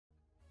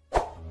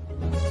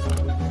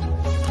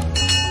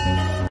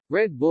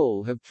Red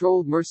Bull have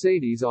trolled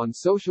Mercedes on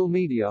social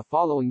media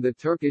following the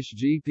Turkish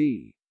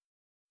GP.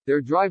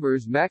 Their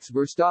drivers Max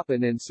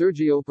Verstappen and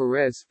Sergio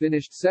Perez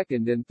finished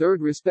second and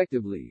third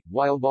respectively,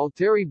 while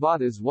Valtteri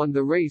Bottas won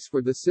the race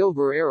for the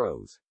Silver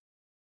Arrows.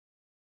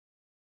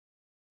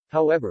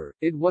 However,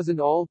 it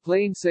wasn't all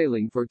plain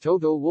sailing for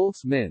Toto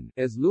Wolff's men,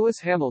 as Lewis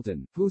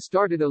Hamilton, who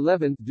started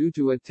 11th due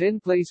to a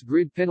 10-place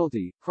grid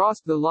penalty,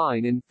 crossed the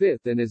line in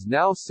 5th and is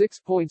now 6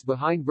 points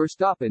behind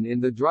Verstappen in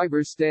the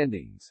drivers'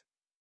 standings.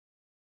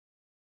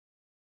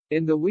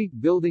 In the week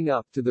building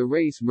up to the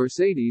race,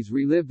 Mercedes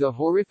relived a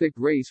horrific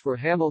race for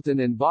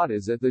Hamilton and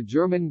Bottas at the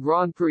German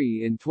Grand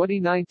Prix in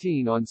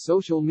 2019 on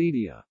social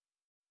media.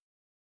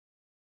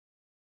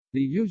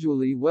 The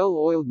usually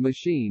well-oiled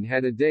machine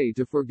had a day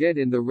to forget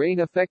in the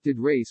rain-affected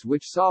race,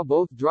 which saw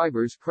both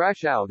drivers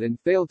crash out and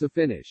fail to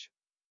finish.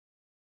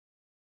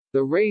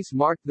 The race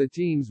marked the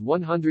team's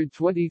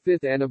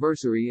 125th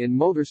anniversary in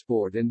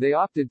motorsport, and they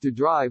opted to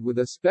drive with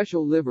a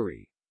special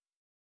livery.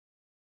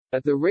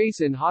 At the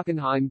race in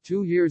Hockenheim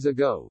 2 years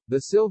ago,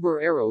 the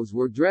Silver Arrows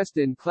were dressed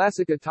in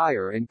classic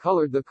attire and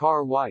colored the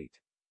car white.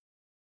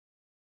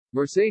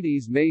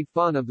 Mercedes made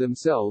fun of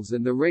themselves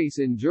and the race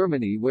in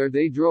Germany, where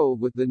they drove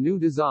with the new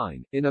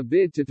design, in a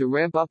bid to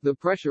ramp up the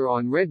pressure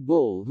on Red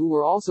Bull, who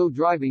were also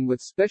driving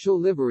with special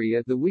livery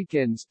at the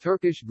weekend's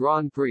Turkish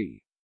Grand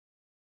Prix.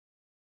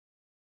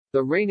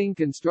 The reigning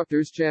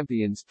Constructors'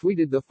 Champions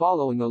tweeted the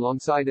following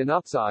alongside an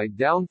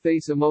upside-down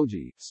face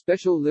emoji: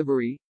 "Special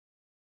livery?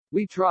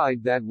 We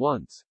tried that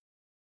once."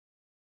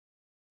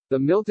 The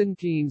Milton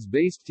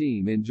Keynes-based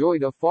team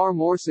enjoyed a far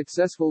more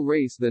successful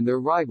race than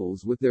their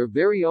rivals with their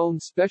very own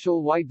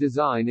special white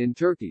design in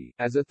Turkey,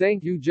 as a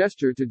thank-you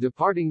gesture to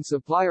departing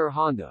supplier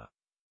Honda.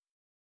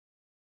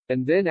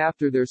 And then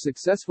after their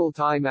successful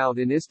time out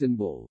in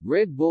Istanbul,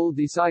 Red Bull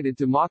decided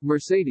to mock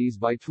Mercedes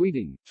by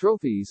tweeting,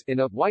 "Trophies," in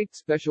a white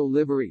special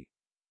livery.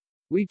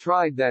 "We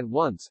tried that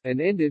once,"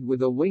 and ended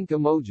with a wink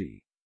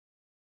emoji.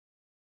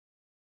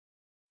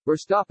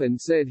 Verstappen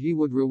said he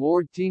would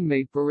reward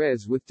teammate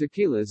Perez with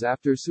tequilas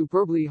after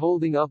superbly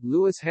holding up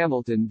Lewis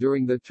Hamilton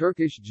during the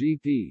Turkish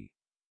GP.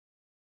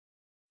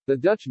 The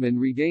Dutchman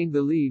regained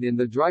the lead in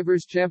the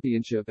Drivers'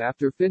 Championship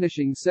after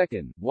finishing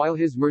second, while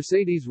his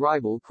Mercedes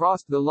rival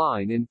crossed the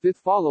line in fifth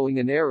following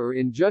an error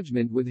in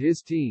judgment with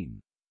his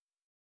team.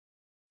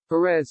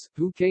 Perez,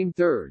 who came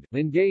third,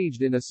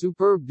 engaged in a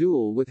superb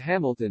duel with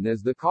Hamilton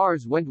as the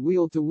cars went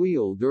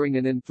wheel-to-wheel during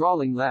an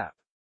enthralling lap.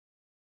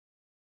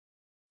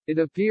 It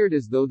appeared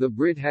as though the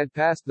Brit had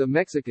passed the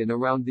Mexican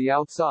around the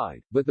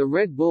outside, but the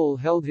Red Bull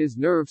held his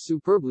nerve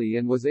superbly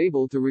and was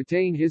able to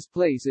retain his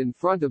place in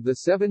front of the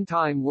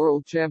 7-time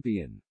world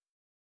champion.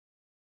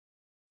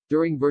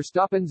 During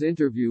Verstappen's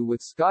interview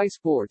with Sky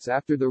Sports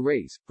after the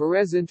race,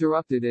 Perez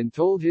interrupted and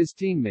told his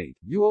teammate,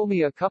 "You owe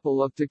me a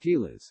couple of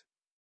tequilas.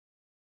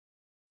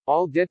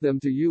 I'll get them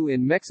to you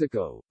in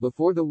Mexico,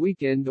 before the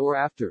weekend or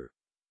after."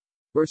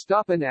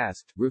 Verstappen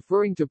asked,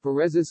 referring to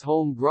Perez's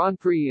home Grand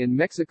Prix in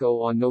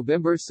Mexico on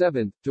November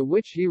 7, to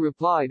which he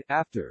replied,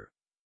 "After."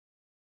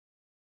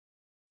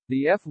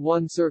 The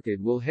F1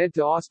 circuit will head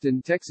to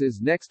Austin, Texas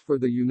next for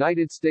the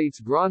United States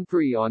Grand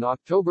Prix on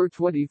October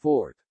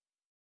 24.